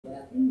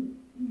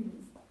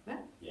Right?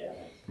 Yeah.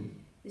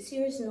 The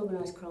Serious and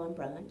Organised Crime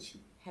Branch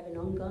have an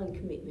ongoing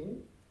commitment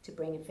to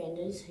bring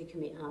offenders who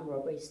commit armed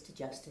robberies to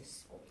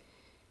justice.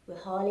 We're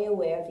highly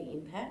aware of the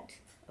impact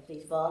of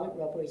these violent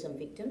robberies on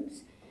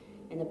victims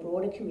and the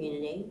broader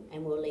community,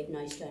 and will leave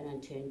no stone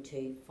unturned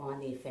to find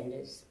the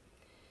offenders.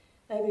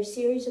 Over a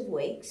series of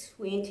weeks,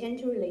 we intend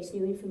to release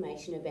new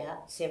information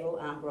about several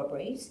armed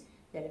robberies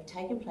that have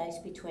taken place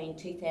between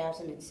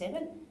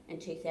 2007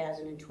 and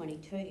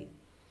 2022.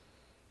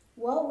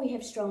 While we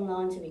have strong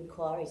lines of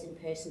inquiries and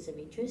persons of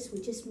interest,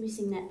 we're just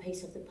missing that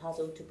piece of the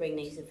puzzle to bring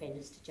these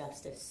offenders to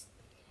justice.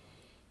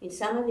 In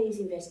some of these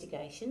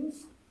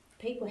investigations,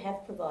 people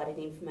have provided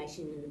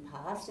information in the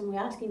past, and we're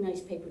asking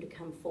those people to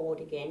come forward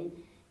again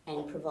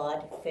and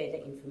provide further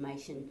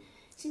information.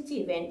 Since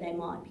the event, they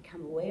might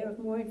become aware of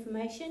more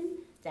information.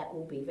 That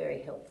will be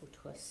very helpful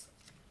to us.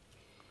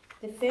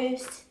 The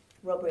first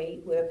robbery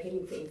we're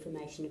appealing for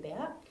information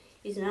about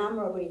is an armed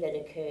robbery that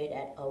occurred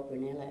at Old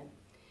Granella.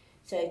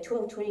 So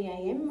 12:20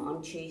 a.m.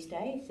 on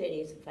Tuesday,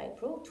 30th of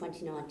April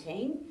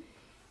 2019,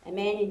 a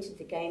man entered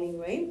the gaming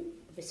room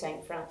of the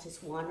St Francis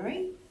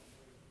Winery.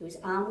 He was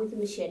armed with a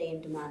machete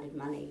and demanded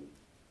money.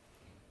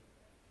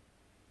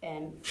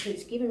 He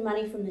was given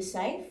money from the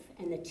safe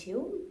and the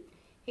till.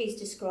 He's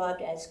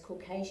described as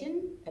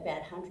Caucasian,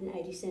 about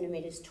 180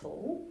 centimetres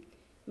tall,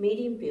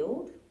 medium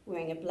build,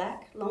 wearing a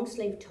black long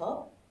sleeve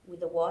top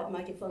with a white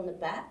motif on the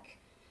back,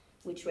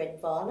 which read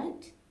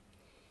violent,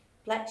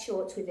 black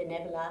shorts with an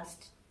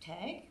Everlast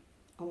tag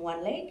on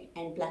one leg,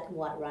 and black and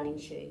white running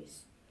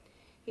shoes.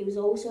 He was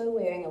also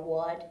wearing a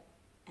wide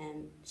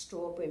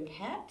straw brimmed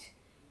hat,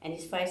 and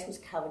his face was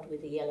covered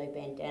with a yellow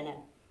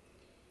bandana.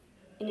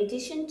 In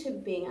addition to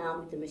being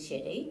armed with a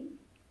machete,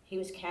 he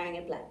was carrying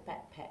a black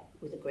backpack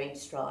with a green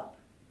stripe.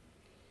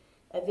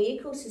 A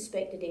vehicle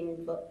suspected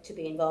to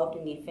be involved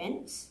in the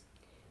offence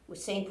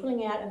was seen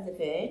pulling out of the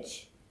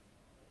verge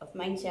of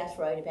Main South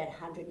Road about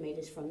 100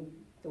 metres from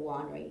the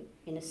winery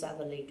in a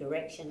southerly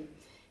direction.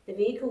 The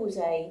vehicle was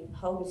a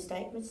Holden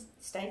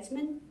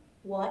Statesman,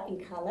 white in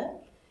colour,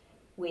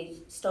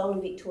 with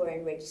stolen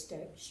Victorian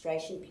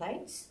registration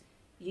plates,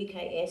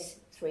 UKS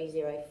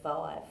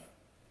 305.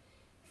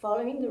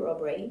 Following the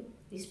robbery,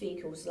 this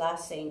vehicle was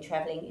last seen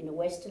travelling in a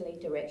westerly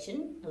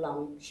direction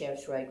along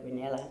Sheriff's Road,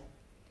 Granella.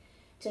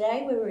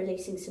 Today we're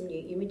releasing some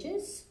new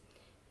images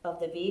of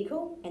the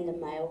vehicle and the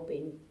male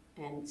being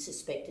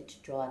suspected to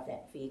drive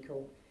that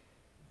vehicle.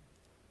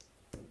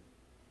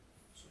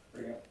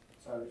 Bring up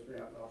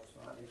last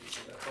night. You can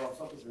put that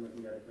class up, and we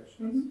can go to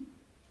questions.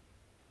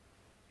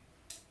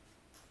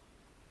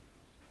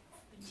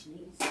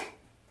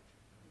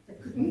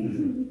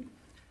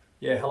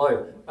 Yeah,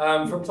 hello.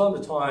 From time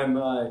to time,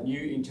 new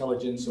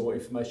intelligence or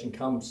information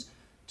comes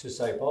to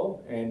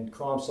SAPOL, and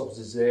Crime Stoppers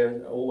is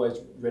there, always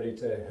ready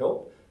to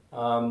help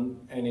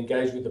and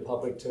engage with the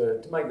public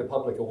to make the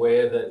public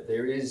aware that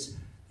there is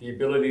the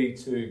ability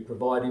to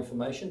provide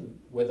information,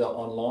 whether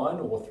online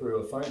or through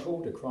a phone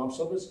call to Crime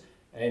Stoppers,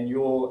 and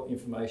your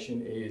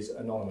information is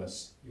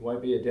anonymous. You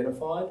won't be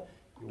identified,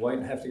 you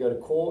won't have to go to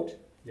court,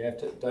 you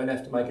don't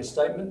have to make a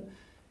statement.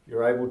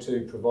 You're able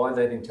to provide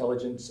that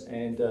intelligence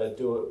and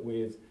do it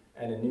with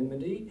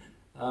anonymity.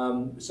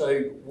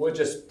 So we're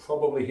just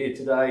probably here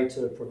today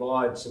to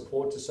provide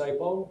support to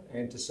SAPOL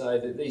and to say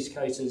that these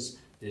cases,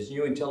 there's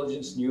new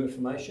intelligence, new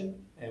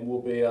information, and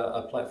will be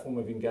a platform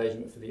of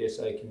engagement for the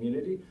SA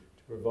community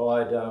to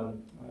provide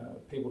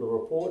people to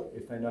report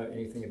if they know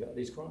anything about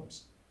these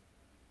crimes.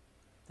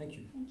 Thank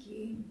you. Thank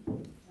you.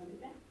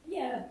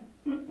 Yeah.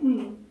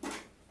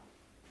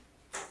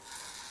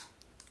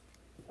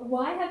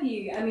 Why have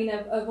you, I mean,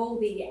 of all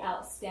the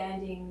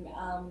outstanding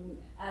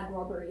ag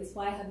robberies,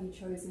 why have you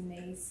chosen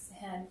these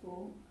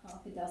handful,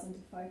 half a dozen to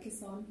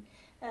focus on?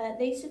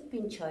 These have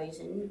been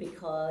chosen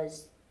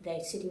because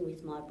they're sitting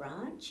with my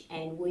branch,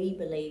 and we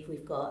believe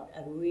we've got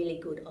a really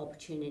good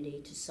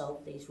opportunity to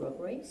solve these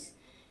robberies,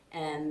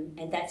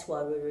 and that's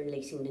why we're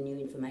releasing the new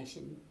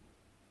information.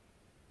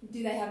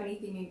 Do they have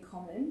anything in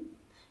common?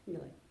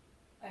 No.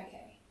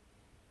 Okay.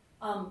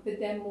 But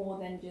they're more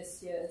than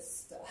just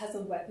has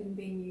a weapon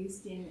been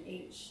used in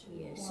each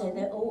Yeah, one? so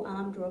they're all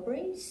armed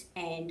robberies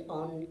and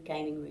on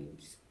gaming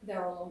rooms.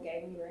 They're all on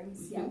gaming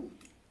rooms, Mm-hmm. yeah.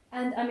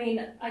 And I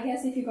mean, I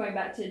guess if you're going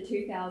back to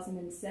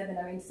 2007,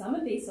 I mean, some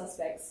of these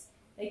suspects,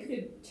 they could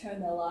have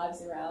turned their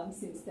lives around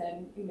since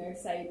then, you know,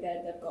 say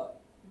that they've got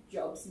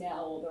jobs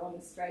now or they're on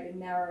the straight and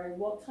narrow.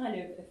 What kind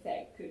of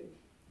effect could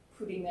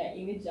putting their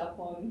image up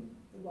on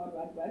the World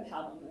Wide Web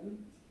have on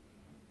them?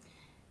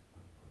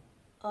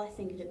 I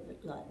think of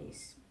it like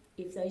this.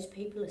 If those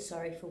people are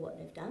sorry for what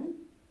they've done,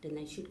 then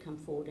they should come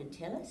forward and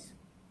tell us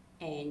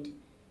and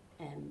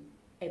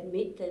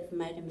admit they've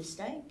made a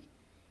mistake.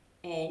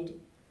 And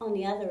on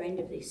the other end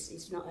of this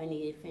is not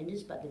only the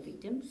offenders but the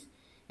victims.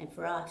 And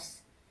for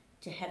us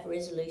to have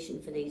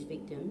resolution for these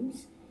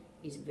victims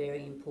is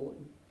very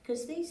important,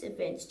 because these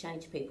events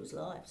change people's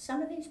lives. Some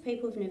of these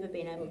people have never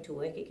been able to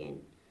work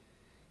again.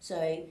 So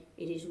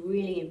it is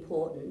really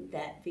important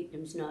that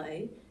victims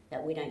know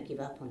that we don't give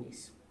up on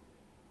this.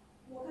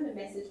 What kind of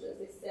message does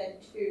this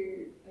send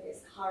to, I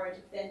guess, current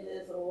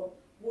offenders or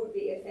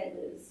would-be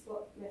offenders?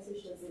 What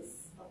message does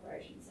this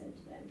operation send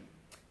to them?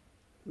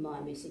 My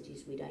message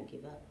is we don't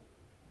give up.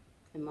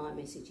 And my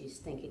message is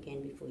think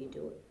again before you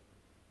do it.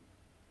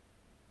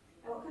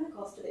 And what kind of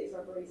cost do these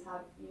robberies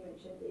have? You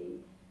mentioned the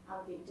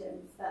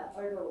victims, but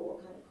overall,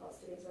 what kind of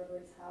cost do these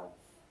robberies have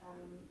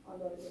on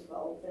those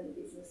involved and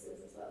the businesses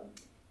as well?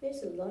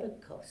 There's a lot of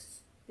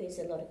costs. There's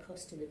a lot of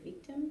cost to the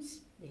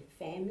victims, their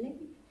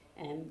family.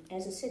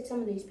 As I said, some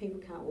of these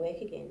people can't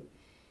work again.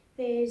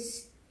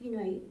 There's,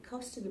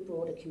 cost to the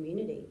broader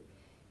community.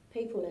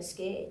 People are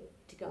scared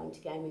to go into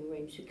gaming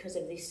rooms because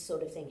of this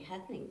sort of thing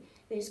happening.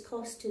 There's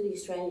cost to the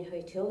Australian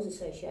Hotels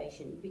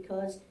Association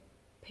because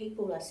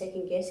people are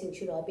second guessing,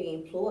 should I be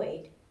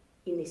employed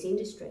in this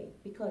industry,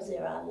 because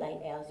there are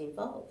late hours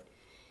involved.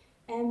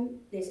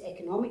 There's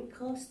economic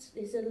costs,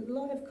 there's a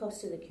lot of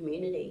cost to the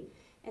community,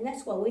 and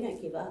that's why we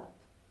don't give up.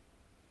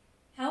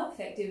 How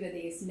effective are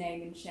these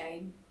name and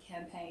shame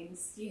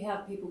campaigns? Do you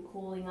have people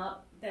calling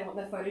up, they want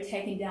their photo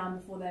taken down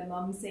before their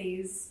mum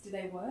sees? Do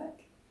they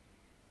work?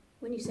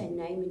 When you say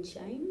name and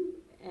shame,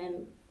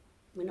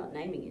 we're not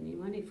naming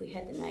anyone. If we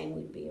had the name,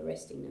 we'd be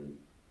arresting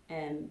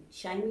them.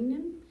 Shaming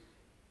them,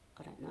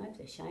 I don't know if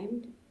they're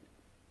shamed.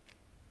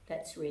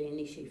 That's really an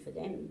issue for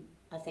them.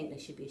 I think they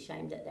should be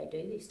ashamed that they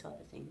do these type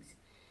of things.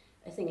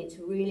 I think it's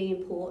really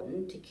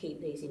important to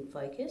keep these in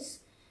focus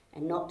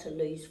and not to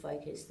lose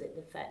focus that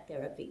the fact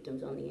there are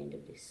victims on the end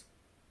of this.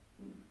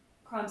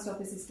 Crime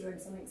Stoppers is doing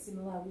something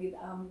similar with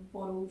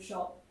bottle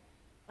shop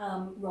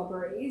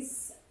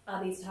robberies.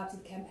 Are these types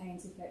of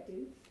campaigns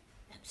effective?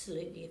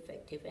 Absolutely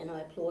effective, and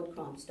I applaud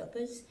Crime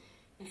Stoppers.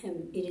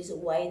 It is a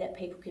way that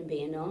people can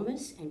be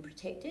anonymous and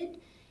protected,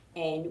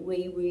 and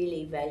we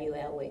really value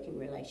our working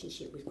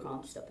relationship with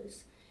Crime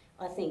Stoppers.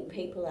 I think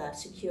people are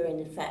secure in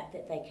the fact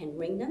that they can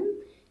ring them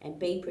and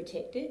be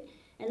protected,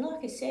 and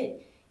like I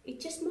said, it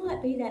just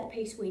might be that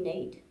piece we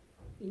need.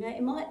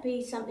 It might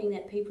be something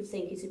that people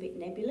think is a bit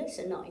nebulous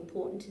and not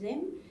important to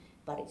them,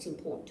 but it's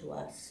important to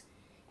us.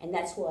 And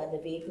that's why the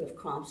vehicle of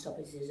Crime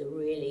Stoppers is a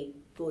really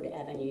good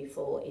avenue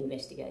for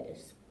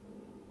investigators.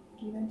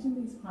 You mentioned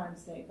these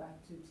crimes date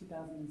back to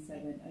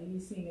 2007. Are you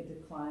seeing a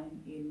decline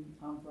in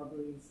armed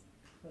robberies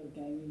for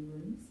gaming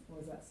rooms, or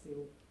is that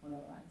still on the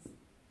rise?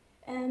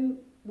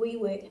 We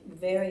work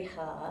very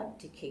hard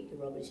to keep the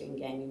robberies in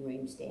gaming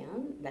rooms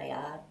down. They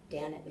are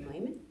down at the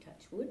moment,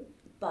 touch wood,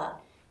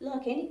 but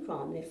like any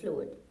crime, they're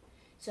fluid.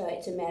 So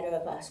it's a matter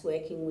of us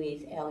working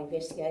with our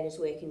investigators,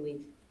 working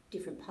with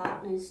different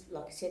partners,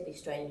 like I said, the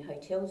Australian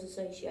Hotels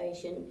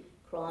Association,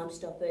 Crime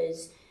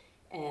Stoppers,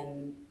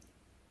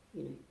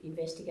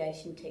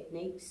 investigation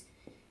techniques.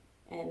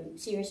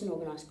 Serious and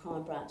Organised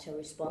Crime Branch are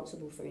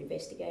responsible for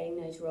investigating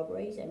those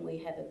robberies, and we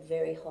have a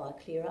very high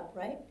clear-up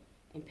rate,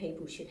 and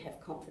people should have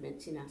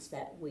confidence in us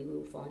that we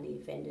will find the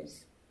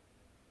offenders.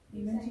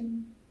 You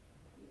mentioned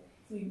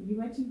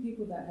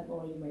people that have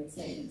already made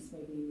statements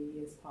maybe in the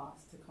years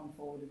past to come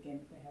forward again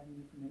if they have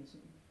new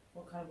information.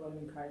 What kind of word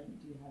of encouragement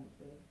do you have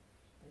if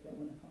they don't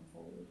want to come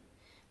forward?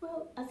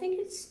 Well, I think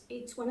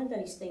it's one of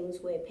those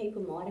things where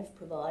people might have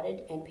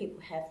provided, and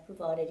people have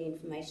provided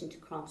information to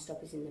Crime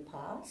Stoppers in the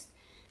past.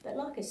 But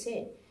like I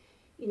said,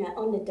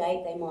 on the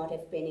date they might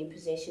have been in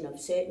possession of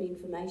certain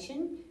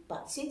information,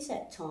 but since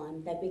that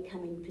time they've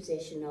become in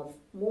possession of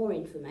more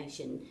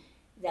information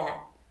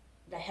that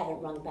they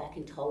haven't rung back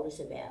and told us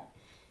about.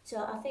 So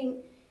I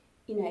think,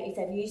 if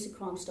they've used the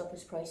Crime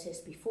Stoppers process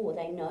before,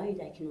 they know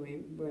they can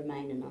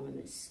remain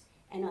anonymous.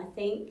 And I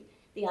think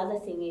the other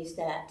thing is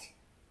that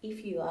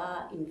if you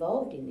are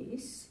involved in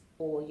this,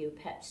 or you're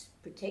perhaps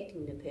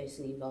protecting the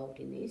person involved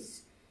in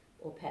this,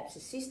 or perhaps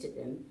assisted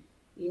them,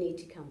 you need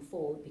to come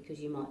forward because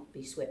you might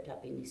be swept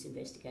up in this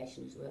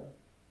investigation as well.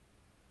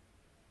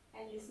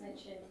 And you just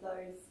mentioned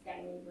those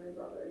gaming room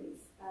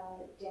robberies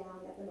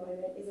down at the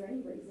moment. Is there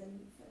any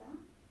reason for that?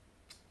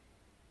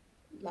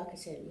 Like I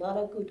said, a lot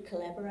of good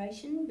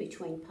collaboration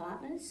between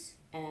partners,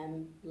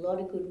 a lot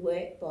of good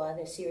work by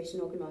the Serious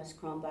and Organised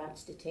Crime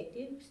Branch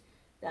detectives.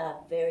 They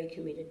are very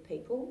committed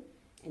people,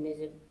 and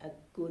there's a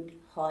good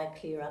high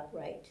clear-up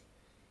rate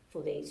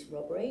for these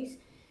robberies.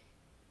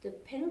 The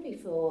penalty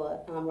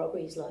for armed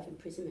robbery is life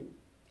imprisonment,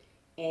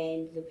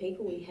 and the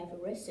people we have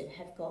arrested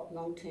have got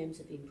long terms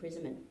of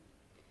imprisonment.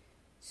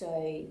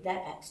 So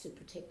that acts to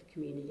protect the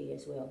community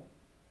as well.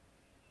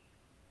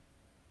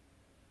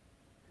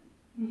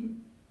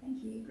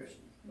 Thank you.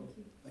 Question.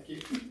 Thank you.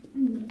 Thank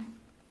you.